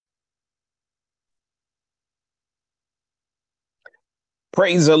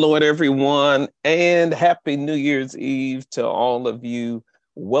Praise the Lord, everyone, and happy New Year's Eve to all of you.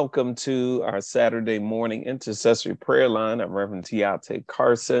 Welcome to our Saturday morning intercessory prayer line. I'm Reverend Tiate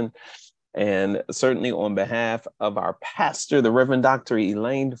Carson, and certainly on behalf of our pastor, the Reverend Dr.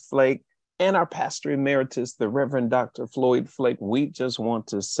 Elaine Flake, and our pastor emeritus, the Reverend Dr. Floyd Flake, we just want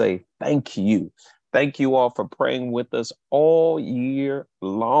to say thank you. Thank you all for praying with us all year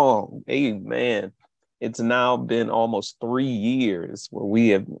long. Amen. It's now been almost 3 years where we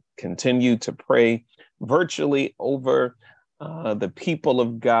have continued to pray virtually over the people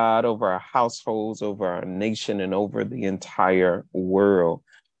of God, over our households, over our nation, and over the entire world.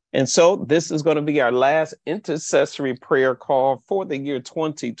 And so this is going to be our last intercessory prayer call for the year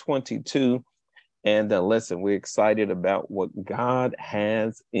 2022. And listen, we're excited about what God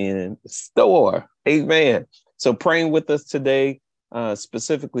has in store. Amen. So praying with us today,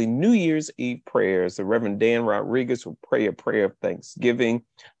 specifically New Year's Eve prayers. The Reverend Dan Rodriguez will pray a prayer of thanksgiving.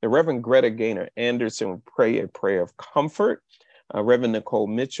 The Reverend Greta Gaynor Anderson will pray a prayer of comfort. Reverend Nicole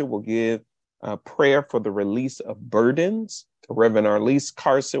Mitchell will give a prayer for the release of burdens. Reverend Arlise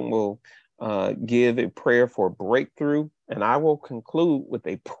Carson will give a prayer for breakthrough. And I will conclude with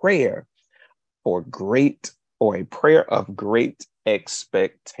a prayer for a prayer of great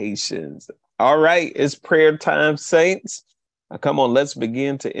expectations. All right, it's prayer time, saints. Come on, let's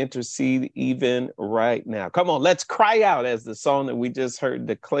begin to intercede even right now. Come on, let's cry out as the song that we just heard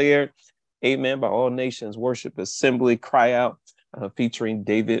declared. Amen. By All Nations Worship Assembly, cry out featuring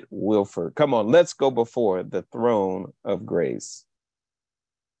David Wilford. Come on, let's go before the throne of grace.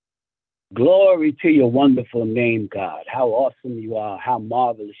 Glory to your wonderful name, God. How awesome you are, how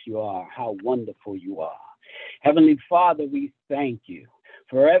marvelous you are, how wonderful you are. Heavenly Father, we thank you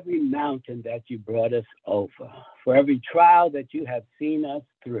for every mountain that you brought us over, for every trial that you have seen us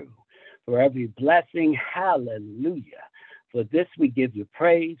through, for every blessing. Hallelujah. For this we give you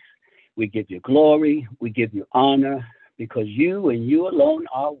praise, we give you glory, we give you honor, because you and you alone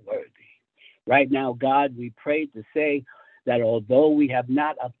are worthy. Right now, God, we pray to say that although we have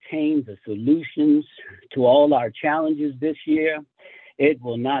not obtained the solutions to all our challenges this year, it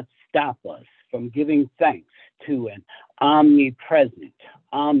will not stop us from giving thanks to an omnipresent,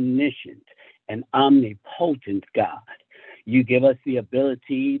 omniscient, and omnipotent God. You give us the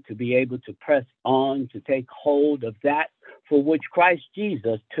ability to be able to press on, to take hold of that for which Christ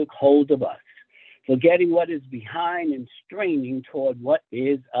Jesus took hold of us, forgetting what is behind and straining toward what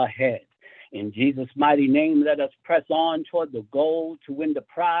is ahead. In Jesus' mighty name, let us press on toward the goal to win the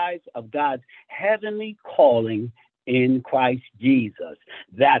prize of God's heavenly calling in Christ Jesus.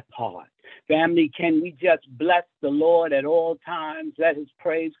 That part. Family, can we just bless the Lord at all times? Let his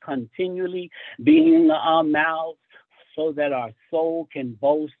praise continually be in our mouths so that our soul can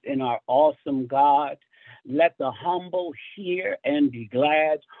boast in our awesome God. Let the humble hear and be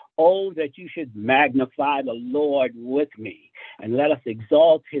glad. Oh, that you should magnify the Lord with me, and let us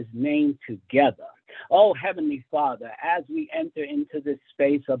exalt his name together. Oh, Heavenly Father, as we enter into this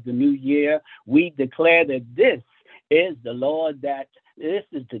space of the new year, we declare that this is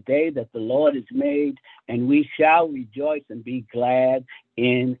the day that the Lord has made, and we shall rejoice and be glad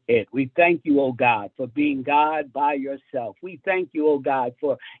in it. We thank you, oh God, for being God by yourself. We thank you, oh God,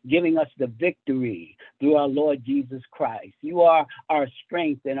 for giving us the victory through our Lord Jesus Christ. You are our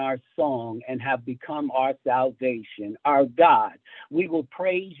strength and our song and have become our salvation, our God. We will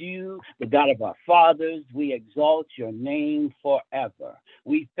praise you, the God of our fathers. We exalt your name forever.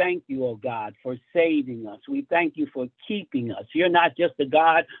 We thank you, oh God, for saving us. We thank you for keeping us. You're not just a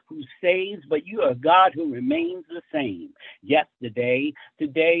God who saves, but you are a God who remains the same yesterday,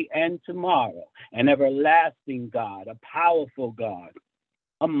 today, and tomorrow. An everlasting God, a powerful God,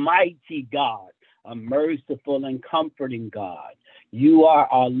 a mighty God, a merciful and comforting God. You are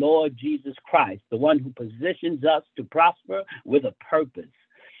our Lord Jesus Christ, the one who positions us to prosper with a purpose.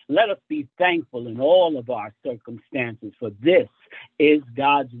 Let us be thankful in all of our circumstances, for this is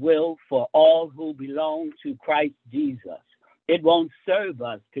God's will for all who belong to Christ Jesus. It won't serve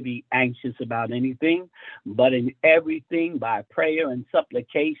us to be anxious about anything, but in everything by prayer and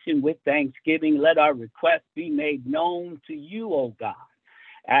supplication with thanksgiving, let our requests be made known to you, O God.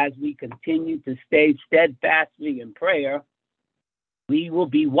 As we continue to stay steadfastly in prayer, we will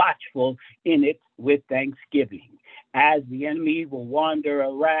be watchful in it with thanksgiving. As the enemy will wander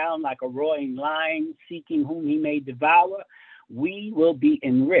around like a roaring lion, seeking whom he may devour, we will be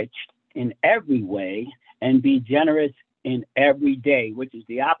enriched in every way and be generous in every day, which is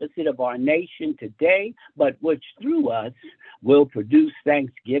the opposite of our nation today, but which through us will produce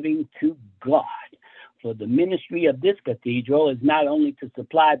thanksgiving to God. For the ministry of this cathedral is not only to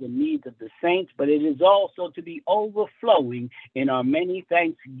supply the needs of the saints, but it is also to be overflowing in our many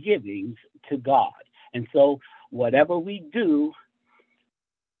thanksgivings to God. And so whatever we do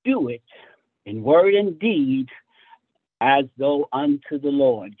it in word and deed as though unto the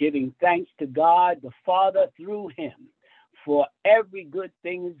Lord, giving thanks to God the Father through him. For every good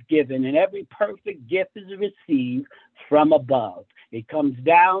thing is given and every perfect gift is received from above. It comes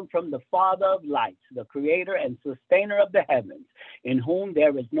down from the Father of lights, the creator and sustainer of the heavens, in whom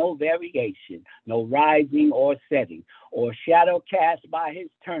there is no variation, no rising or setting, or shadow cast by his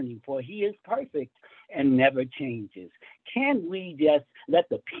turning, for he is perfect and never changes. Can we just let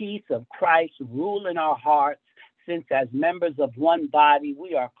the peace of Christ rule in our hearts, since as members of one body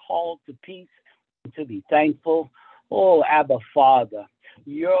we are called to peace and to be thankful? Oh, Abba Father,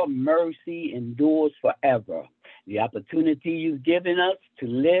 your mercy endures forever. The opportunity you've given us to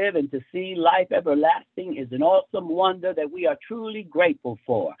live and to see life everlasting is an awesome wonder that we are truly grateful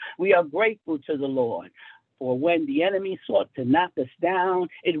for. We are grateful to the Lord. For when the enemy sought to knock us down,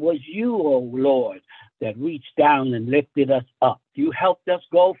 it was you, O Lord, that reached down and lifted us up. You helped us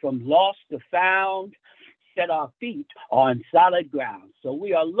go from lost to found, set our feet on solid ground. So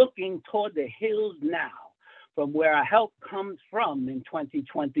we are looking toward the hills now, from where our help comes from in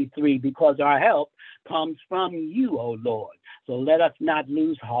 2023, because our help comes from you, O Lord. So let us not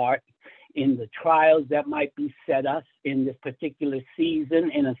lose heart in the trials that might beset us in this particular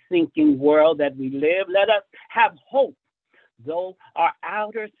season, in a sinking world that we live. Let us have hope. Though our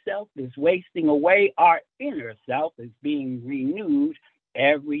outer self is wasting away, our inner self is being renewed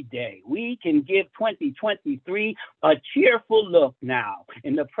every day. We can give 2023 a cheerful look now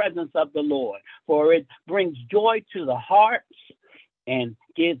in the presence of the Lord, for it brings joy to the hearts and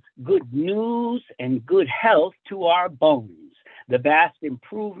gives good news and good health to our bones. The vast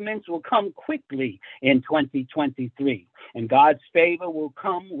improvements will come quickly in 2023, and God's favor will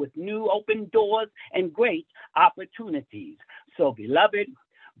come with new open doors and great opportunities. So, beloved,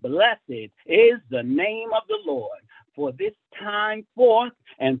 blessed is the name of the Lord, for this time forth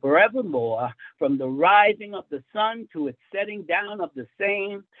and forevermore, from the rising of the sun to its setting down of the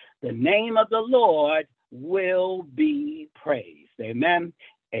same, the name of the Lord will be praised. Amen,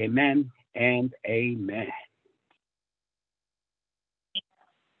 amen, and amen.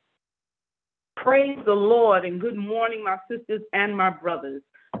 Praise the Lord, and good morning, my sisters and my brothers.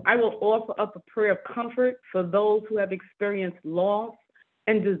 I will offer up a prayer of comfort for those who have experienced loss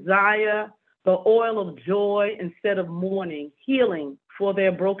and desire the oil of joy instead of mourning, healing for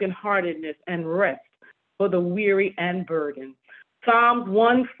their brokenheartedness, and rest for the weary and burdened. Psalms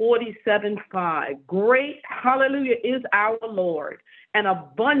 147:5. Great, hallelujah, is our Lord, and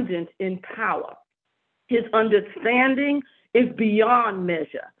abundant in power. His understanding is beyond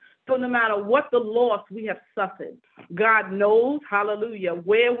measure. So no matter what the loss we have suffered, God knows, hallelujah,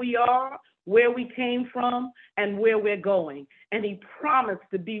 where we are, where we came from, and where we're going. And he promised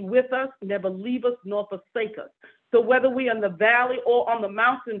to be with us, never leave us nor forsake us. So whether we're in the valley or on the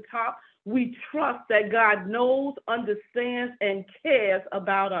mountaintop, we trust that God knows, understands, and cares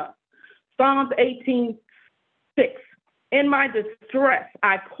about us. Psalms 18:6. In my distress,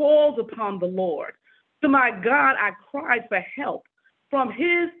 I called upon the Lord. To my God, I cried for help. From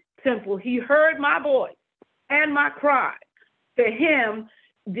his temple, he heard my voice and my cry. To him,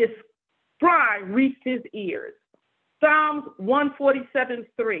 this cry reached his ears. Psalms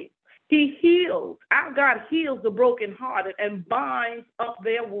 147:3. He heals, our God heals the brokenhearted and binds up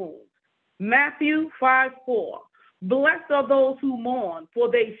their wounds. Matthew 5:4. Blessed are those who mourn,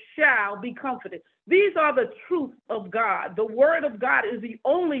 for they shall be comforted. These are the truths of God. The word of God is the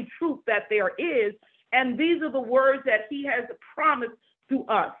only truth that there is, and these are the words that he has promised to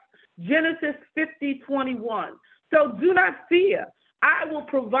us. Genesis 50:21. So do not fear. I will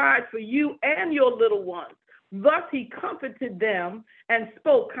provide for you and your little ones. Thus he comforted them and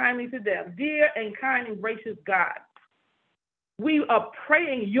spoke kindly to them. Dear and kind and gracious God, we are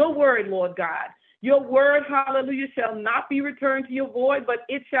praying your word, Lord God. Your word, hallelujah, shall not be returned to your void, but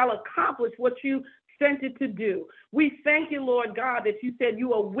it shall accomplish what you sent it to do. We thank you, Lord God, that you said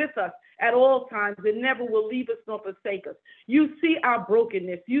you are with us at all times and never will leave us nor forsake us. You see our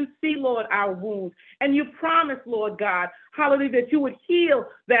brokenness. You see, Lord, our wounds. And you promised, Lord God, hallelujah, that you would heal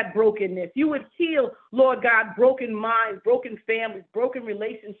that brokenness. You would heal, Lord God, broken minds, broken families, broken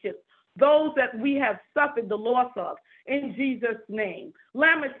relationships, those that we have suffered the loss of. In Jesus' name.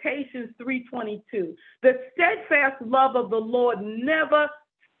 Lamentations 3:22. The steadfast love of the Lord never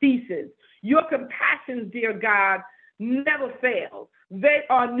ceases. Your compassions, dear God, never fail. They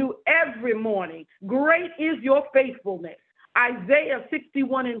are new every morning. Great is your faithfulness. Isaiah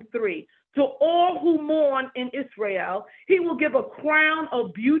 61:3. To all who mourn in Israel, he will give a crown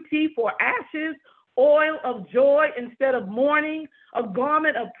of beauty for ashes, oil of joy instead of mourning, a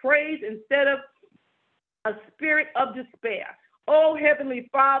garment of praise instead of a spirit of despair. Oh, Heavenly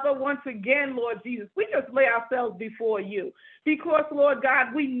Father, once again, Lord Jesus, we just lay ourselves before you because, Lord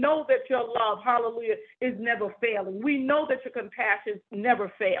God, we know that your love, hallelujah, is never failing. We know that your compassions never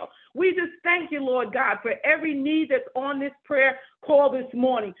fail. We just thank you, Lord God, for every need that's on this prayer call this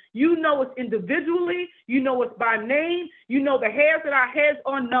morning. You know us individually. You know us by name. You know the hairs that our heads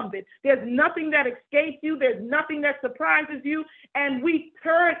are numbered. There's nothing that escapes you. There's nothing that surprises you. And we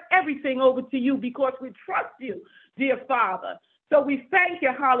turn everything over to you because we trust you, dear Father. So we thank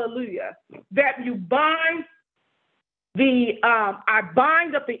you, hallelujah, that you bind I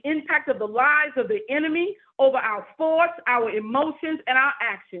bind up the impact of the lies of the enemy over our thoughts, our emotions, and our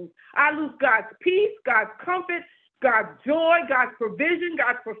actions. I lose God's peace, God's comfort, God's joy, God's provision,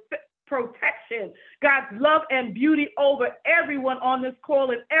 God's protection, God's love and beauty over everyone on this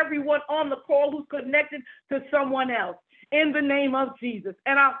call and everyone on the call who's connected to someone else. In the name of Jesus.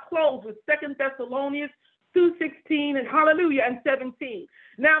 And I'll close with 2 Thessalonians 2:16 and hallelujah and 17.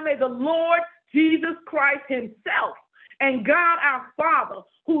 Now may the Lord Jesus Christ himself and God our Father,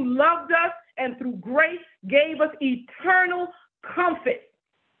 who loved us and through grace gave us eternal comfort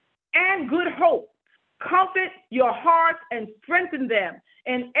and good hope, comfort your hearts and strengthen them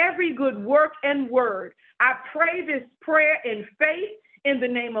in every good work and word. I pray this prayer in faith in the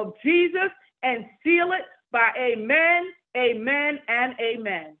name of Jesus and seal it by amen, amen, and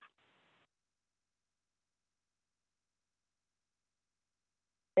amen.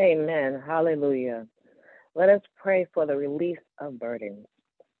 Amen. Hallelujah. Let us pray for the release of burdens.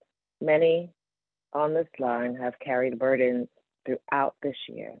 Many on this line have carried burdens throughout this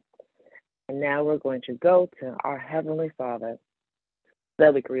year. And now we're going to go to our Heavenly Father so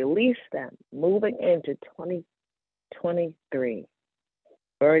that we can release them moving into 2023,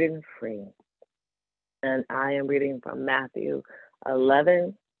 burden-free. And I am reading from Matthew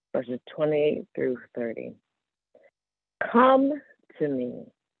 11, verses 28 through 30. Come to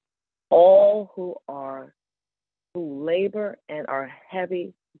me, all who labor and are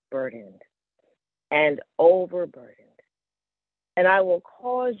heavy burdened and overburdened, and I will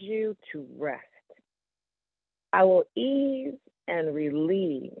cause you to rest. I will ease and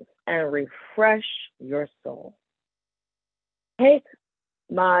relieve and refresh your soul. Take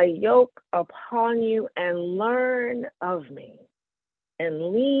my yoke upon you and learn of me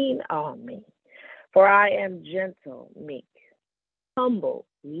and lean on me, for I am gentle, meek, humble,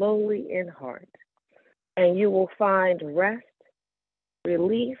 lowly in heart, and you will find rest,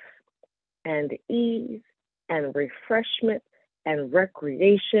 relief, and ease, and refreshment, and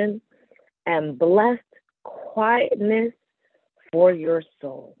recreation, and blessed quietness for your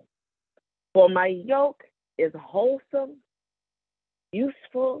soul. For my yoke is wholesome,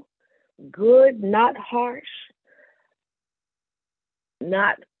 useful, good, not harsh,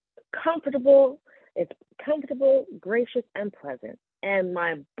 not comfortable. It's comfortable, gracious, and pleasant. And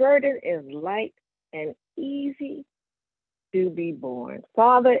my burden is light and easy to be borne.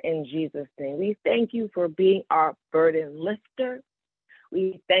 Father, in Jesus' name, we thank you for being our burden lifter.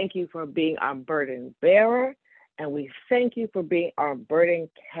 We thank you for being our burden bearer. And we thank you for being our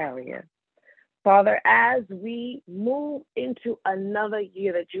burden carrier. Father, as we move into another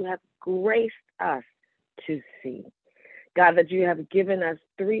year that you have graced us to see, God, that you have given us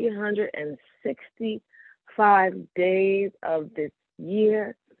 365 days of this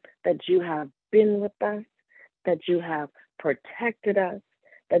year, that you have been with us, that you have protected us,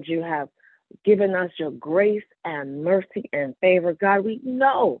 that you have given us your grace and mercy and favor. God, we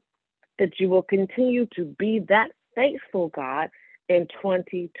know that you will continue to be that faithful God in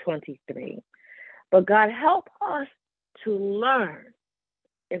 2023. But God, help us to learn,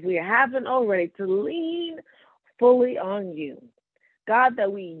 if we haven't already, to lean fully on you. God,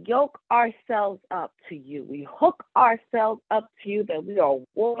 that we yoke ourselves up to you. We hook ourselves up to you, that we are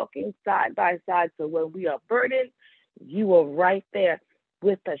walking side by side. So when we are burdened, you are right there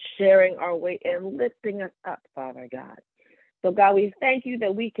with us, sharing our weight and lifting us up, Father God. So God, we thank you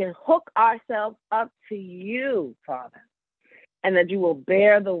that we can hook ourselves up to you, Father, and that you will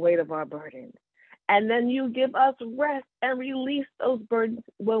bear the weight of our burdens. And then you give us rest and release those burdens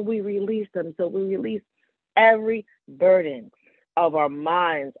when we release them. So we release every burden of our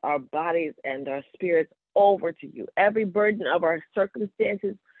minds, our bodies, and our spirits over to you. Every burden of our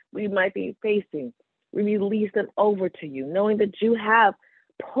circumstances we might be facing, we release them over to you, knowing that you have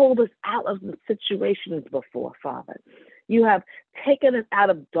pulled us out of the situations before, Father. You have taken us out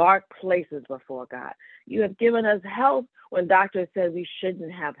of dark places before, God. You have given us health when doctors said we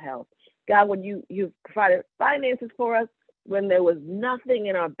shouldn't have health. God, when you provided finances for us when there was nothing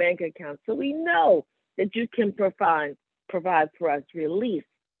in our bank account. So we know that you can provide for us release.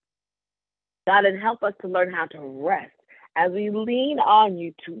 God, and help us to learn how to rest as we lean on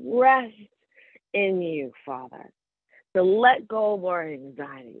you, to rest in you, Father, to let go of our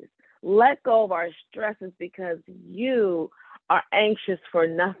anxieties, let go of our stresses, because you are anxious for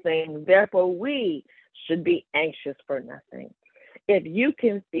nothing. Therefore, we should be anxious for nothing. If you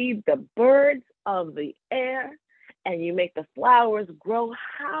can feed the birds of the air and you make the flowers grow,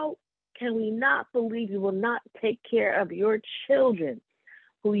 how can we not believe you will not take care of your children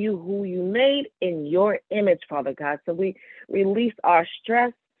who you made in your image, Father God? So we release our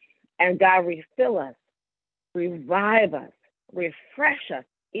stress, and God, refill us, revive us, refresh us,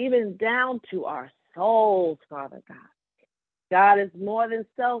 even down to our souls, Father God. God is more than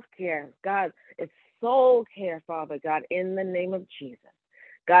self-care. God, it's soul care, Father God, in the name of Jesus.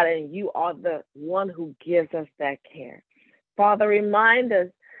 God, and you are the one who gives us that care. Father, remind us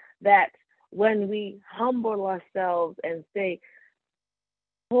that when we humble ourselves and stay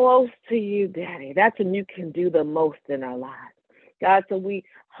close to you, Daddy, that's when you can do the most in our lives. God, so we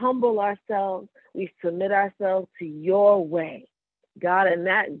humble ourselves, we submit ourselves to your way, God, and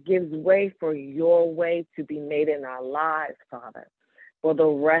that gives way for your way to be made in our lives, Father, for the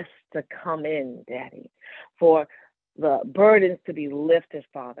rest to come in, Daddy, for the burdens to be lifted,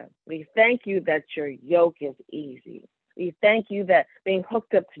 Father. We thank you that your yoke is easy. We thank you that being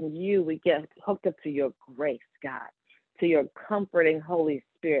hooked up to you, we get hooked up to your grace, God, to your comforting Holy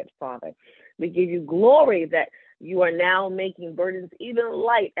Spirit, Father. We give you glory that you are now making burdens even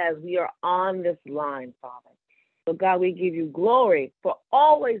light as we are on this line, Father. So, God, we give you glory for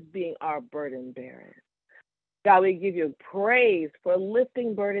always being our burden bearers. God, we give you praise for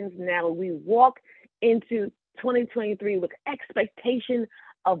lifting burdens now. We walk into 2023 with expectation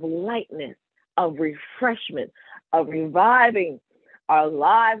of lightness, of refreshment, of reviving our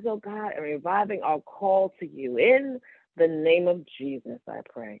lives, oh God, and reviving our call to you. In the name of Jesus, I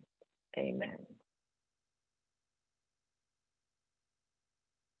pray. Amen.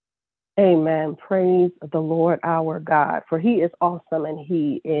 Amen. Praise the Lord our God, for he is awesome and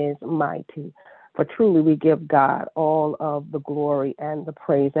he is mighty. For truly we give God all of the glory and the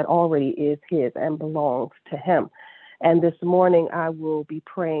praise that already is his and belongs to him. And this morning I will be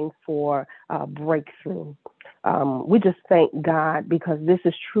praying for breakthrough. We just thank God because this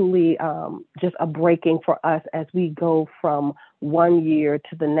is truly just a breaking for us as we go from one year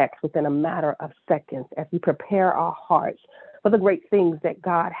to the next within a matter of seconds, as we prepare our hearts for the great things that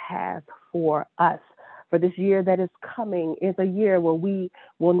God has for us. For this year that is coming is a year where we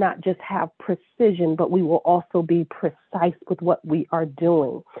will not just have precision, but we will also be precise with what we are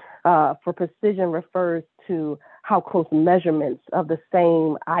doing. For precision refers to how close measurements of the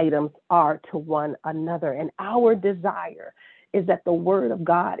same items are to one another. And our desire is that the word of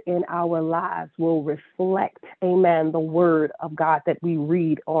God in our lives will reflect, amen, the word of God that we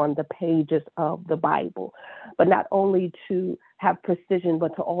read on the pages of the Bible. But not only to have precision,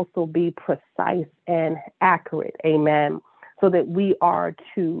 but to also be precise and accurate, amen, so that we are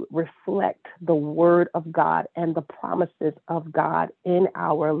to reflect the word of God and the promises of God in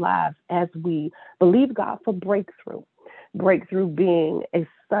our lives as we believe God for breakthrough. Breakthrough being a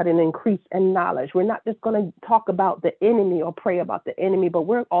sudden increase in knowledge. We're not just going to talk about the enemy or pray about the enemy, but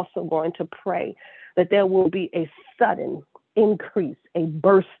we're also going to pray that there will be a sudden increase, a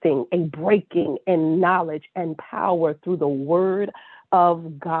bursting, a breaking in knowledge and power through the word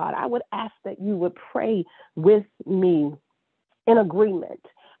of God. I would ask that you would pray with me in agreement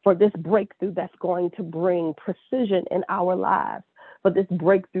for this breakthrough that's going to bring precision in our lives, for this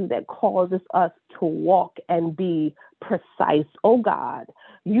breakthrough that causes us to walk and be precise. Oh God,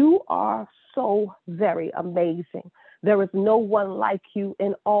 you are so very amazing. There is no one like you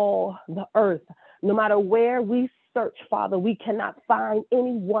in all the earth. No matter where we search, Father, we cannot find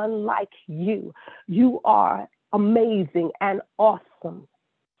anyone like you. You are amazing and awesome.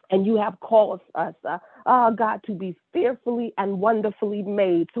 And you have caused us, God, to be fearfully and wonderfully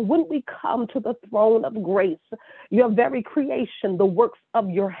made. So when we come to the throne of grace, your very creation, the works of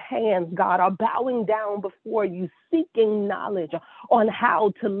your hands, God, are bowing down before you, seeking knowledge on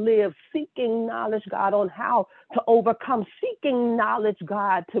how to live, seeking knowledge, God, on how to overcome, seeking knowledge,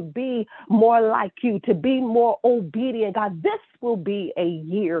 God, to be more like you, to be more obedient. God, this will be a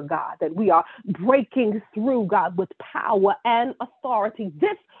year, God, that we are breaking through, God, with power and authority.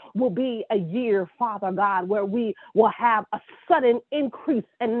 This will be a year, Father Father God, where we will have a sudden increase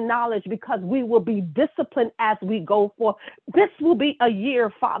in knowledge because we will be disciplined as we go forth. This will be a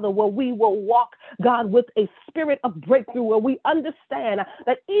year, Father, where we will walk, God, with a spirit of breakthrough, where we understand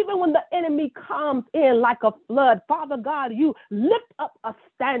that even when the enemy comes in like a flood, Father God, you lift up a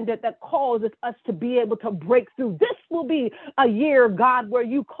standard that causes us to be able to break through. This will be a year, God, where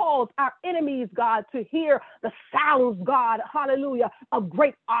you cause our enemies, God, to hear the sounds, God, hallelujah, of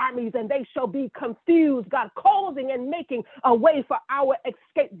great armies, and they shall be confused, God, causing and making a way for our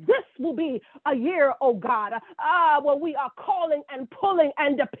escape. This will be a year, oh God, where we are calling and pulling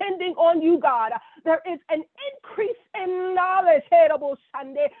and depending on you, God. There is an increase in knowledge,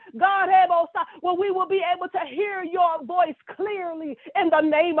 God, where we will be able to hear your voice clearly in the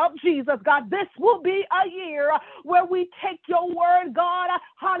name of Jesus, God. This will be a year where we take your word, God,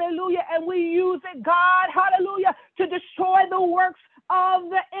 hallelujah, and we use it, God, hallelujah, to destroy the works of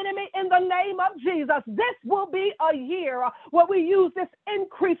the enemy in the name of Jesus. This will be a year where we use this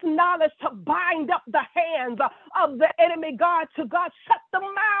increased knowledge to bind up the hands of the enemy, God, to God, shut the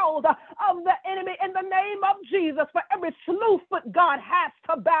mouth of the enemy in the name of Jesus. For every slewfoot foot, God, has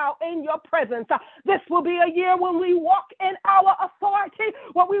to bow in your presence. This will be a year when we walk in our authority,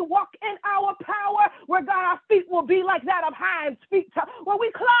 when we walk in our power, where God, our feet will be like that of hinds feet, where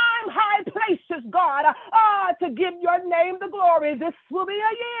we climb high places, God, to give your name the glory. This will be a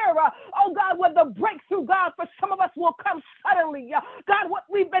year, oh God, where the breakthrough, God, for some of us will come suddenly. God, what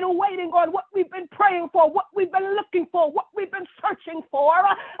we've been waiting on, what we've been praying for, what we've been looking for, what we've been searching for,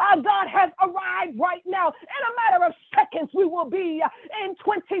 God has arrived right now. In a matter of seconds, we will be in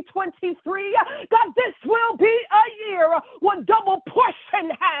 2023. God, this will be a year where double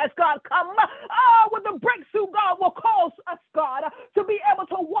portion has, God, come. Where the breakthrough, God, will cause us, God, to be able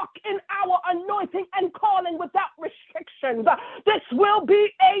to walk in our anointing and calling without restrictions. This will be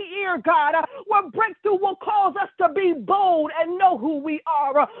a year, God, where breakthrough will cause us to be bold and know who we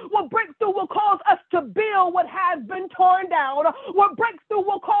are. Where breakthrough will cause us to build what has been torn down. Where breakthrough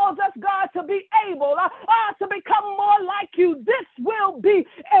will cause us, God, to be able to become more like you. This will be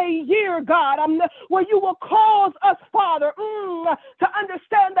a year, God, where you will cause us, Father, to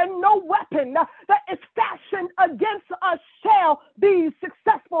understand that no weapon that is fashioned against us shall be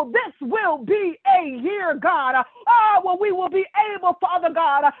successful. This will be a year, God, where we will be able, Father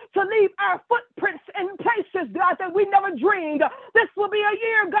God, to leave our footprints in places, God, that we never dreamed. This will be a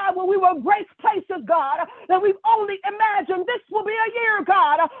year, God, where we will grace places, God, that we've only imagined. This will be a year,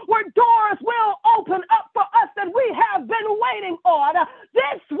 God, where doors will open up for us that we have been waiting on.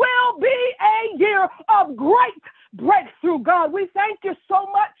 This will be a year of great breakthrough, God. We thank you so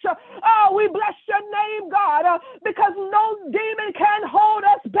much. We bless your name, God, because no demon can hold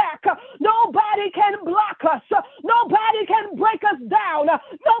us back. Nobody can block us. Nobody can break us down.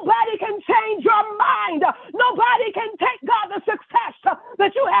 Nobody can change your mind. Nobody can take, God, the success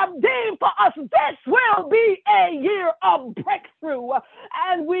that you have deemed for us. This will be a year of breakthrough.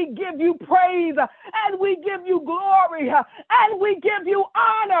 And we give you praise, and we give you glory, and we give you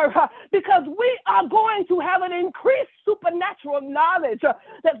honor, because we are going to have an increased supernatural knowledge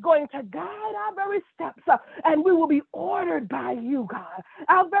that's going to guide our very steps, and we will be ordered by you, God.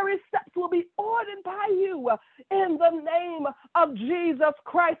 Our very steps will be ordered by you. In the name of Jesus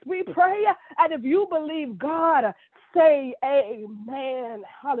Christ, we pray. And if you believe God, say amen.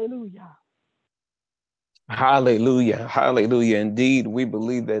 Hallelujah. Hallelujah. Hallelujah. Indeed, we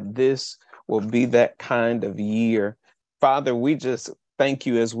believe that this will be that kind of year. Father, we just thank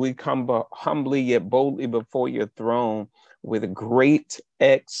you as we come humbly yet boldly before your throne with great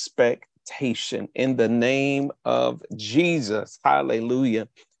expectation in the name of Jesus. Hallelujah.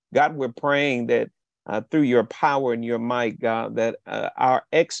 God, we're praying that through your power and your might, God, that our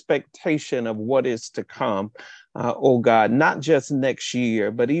expectation of what is to come, oh God, not just next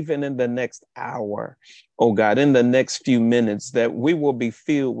year, but even in the next hour, oh God, in the next few minutes, that we will be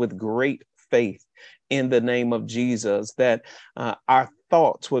filled with great faith in the name of Jesus, that our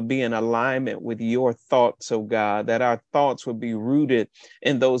thoughts would be in alignment with your thoughts, oh God, that our thoughts would be rooted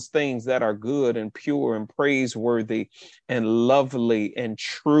in those things that are good and pure and praiseworthy and lovely and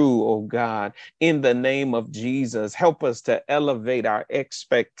true, oh God, in the name of Jesus. Help us to elevate our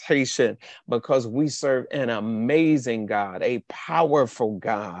expectation, because we serve an amazing God, a powerful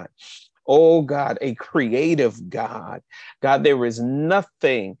God. Oh God, a creative God. God, there is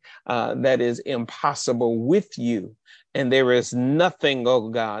nothing that is impossible with you. And there is nothing, oh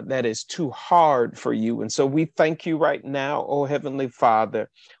God, that is too hard for you. And so we thank you right now, oh Heavenly Father.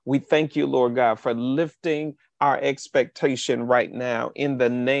 We thank you, Lord God, for lifting our expectation right now in the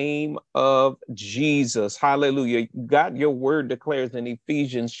name of Jesus. Hallelujah. God, your word declares in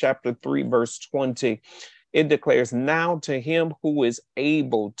Ephesians chapter 3, verse 20, it declares, now to him who is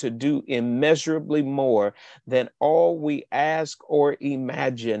able to do immeasurably more than all we ask or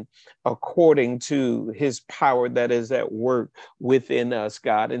imagine, according to his power that is at work within us,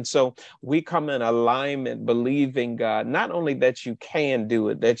 God. And so we come in alignment, believing, God, not only that you can do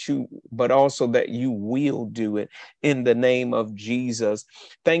it, but also that you will do it in the name of Jesus.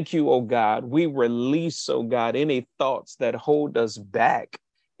 Thank you, oh God. We release, oh God, any thoughts that hold us back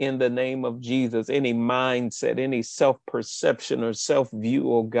in the name of Jesus, any mindset, any self-perception or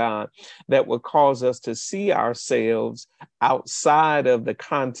self-view, oh God, that would cause us to see ourselves outside of the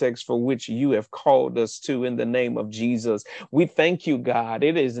context for which you have called us to in the name of Jesus. We thank you, God.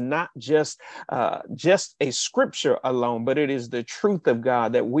 It is not just a scripture alone, but it is the truth of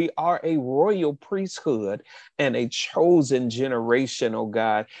God that we are a royal priesthood and a chosen generation, oh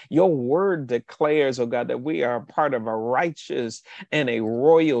God. Your word declares, oh God, that we are part of a righteous and a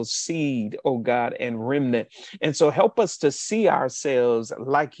royal seed, oh God, and remnant. And so help us to see ourselves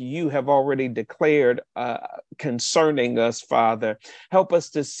like you have already declared concerning us, Father. Help us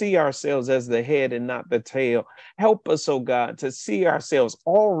to see ourselves as the head and not the tail. Help us, oh God, to see ourselves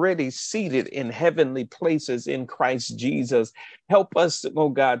already seated in heavenly places in Christ Jesus. Help us, oh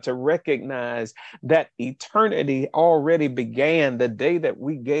God, to recognize that eternity already began the day that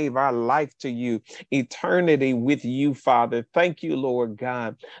we gave our life to you. Eternity with you, Father. Thank you, Lord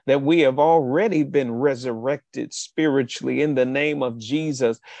God, that we have already been resurrected spiritually in the name of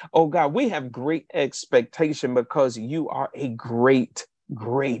Jesus. Oh God, we have great expectation because you are a great,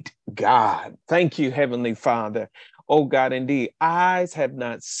 great God. Thank you, Heavenly Father. Oh God, indeed, eyes have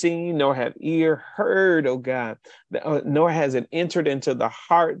not seen, nor have ear heard, oh God, nor has it entered into the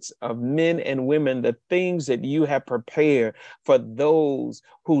hearts of men and women the things that you have prepared for those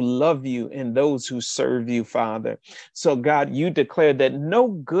who love you and those who serve you, Father. So God, you declare that no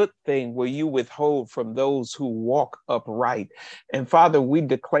good thing will you withhold from those who walk upright. And Father, we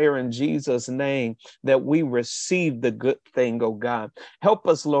declare in Jesus' name that we receive the good thing, oh God. Help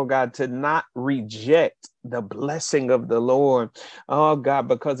us, Lord God, to not reject the blessing of the Lord, oh God,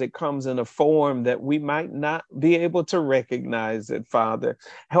 because it comes in a form that we might not be able to recognize it, Father.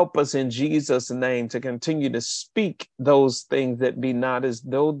 Help us in Jesus' name to continue to speak those things that be not as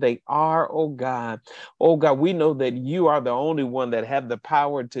though they are, oh God. Oh God, we know that you are the only one that have the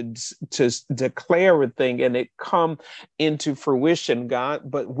power to declare a thing and it come into fruition,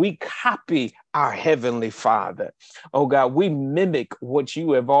 God, but we copy our Heavenly Father. Oh God, we mimic what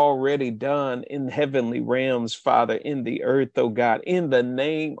you have already done in heavenly realms, Father, in the earth, oh God, in the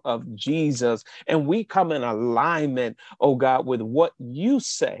name of Jesus. And we come in alignment, oh God, with what you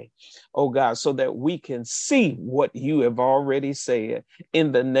say, oh God, so that we can see what you have already said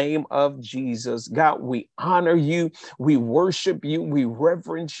in the name of Jesus. God, we honor you. We worship you. We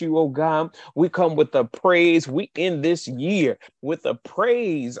reverence you, oh God. We come with the praise. We end this year with a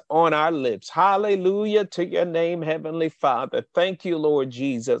praise on our lips. Hallelujah to your name, Heavenly Father. Thank you, Lord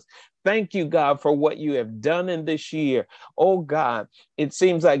Jesus. Thank you, God, for what you have done in this year. Oh God, it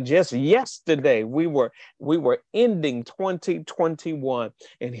seems like just yesterday we were ending 2021,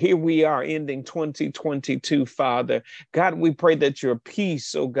 and here we are ending 2022, Father. God, we pray that your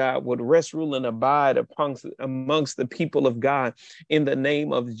peace, oh God, would rest, rule, and abide amongst the people of God in the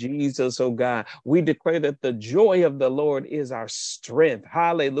name of Jesus, oh God. We declare that the joy of the Lord is our strength.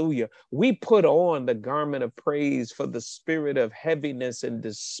 Hallelujah. We put on the garment of praise for the spirit of heaviness and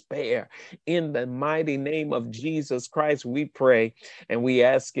despair. In the mighty name of Jesus Christ, we pray and we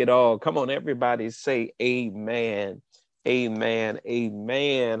ask it all. Come on, everybody say amen. Amen.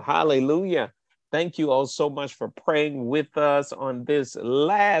 Amen. Hallelujah. Thank you all so much for praying with us on this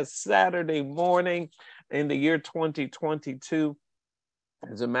last Saturday morning in the year 2022.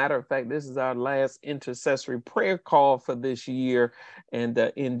 As a matter of fact, this is our last intercessory prayer call for this year. And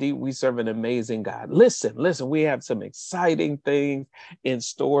indeed, we serve an amazing God. Listen, we have some exciting things in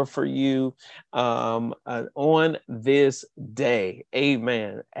store for you on this day.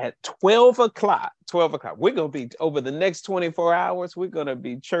 Amen. At 12 o'clock, we're going to be over the next 24 hours. We're going to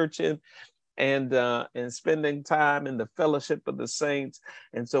be churching and spending time in the fellowship of the saints.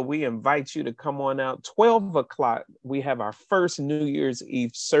 And so we invite you to come on out. 12 o'clock, we have our first New Year's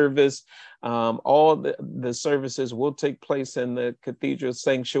Eve service. All the services will take place in the Cathedral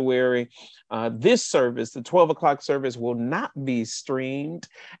Sanctuary. This service, the 12 o'clock service, will not be streamed.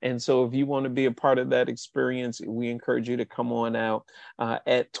 And so if you want to be a part of that experience, we encourage you to come on out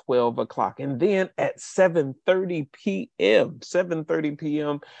at 12 o'clock. And then at 7:30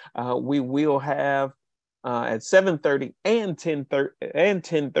 p.m., we will have at 7:30 and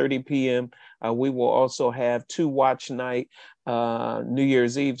 10:30 p.m. We will also have 2 watch night New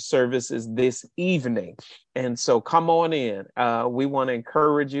Year's Eve services this evening. And so come on in. We want to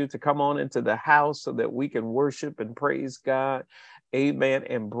encourage you to come on into the house so that we can worship and praise God. Amen.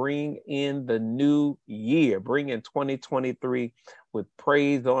 And bring in the new year, bring in 2023 with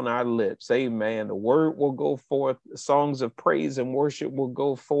praise on our lips. Amen. The word will go forth. Songs of praise and worship will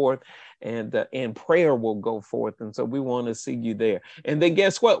go forth, and prayer will go forth. And so we want to see you there. And then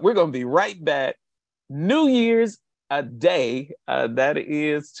guess what? We're going to be right back. New Year's a day. That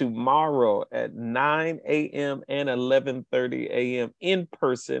is tomorrow at 9 a.m. and 11:30 a.m. in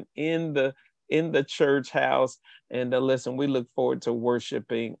person in the church house. And listen, we look forward to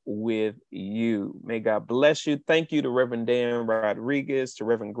worshiping with you. May God bless you. Thank you to Reverend Dan Rodriguez, to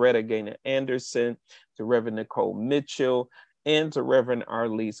Reverend Greta Gaynor Anderson, to Reverend Nicole Mitchell, and to Reverend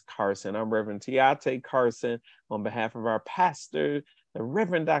Arlise Carson. I'm Reverend Tiate Carson on behalf of our pastor, the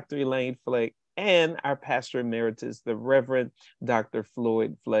Reverend Dr. Elaine Flake, and our pastor emeritus, the Reverend Dr.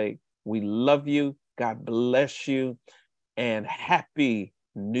 Floyd Flake. We love you. God bless you. And Happy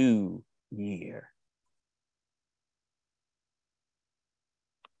New Year.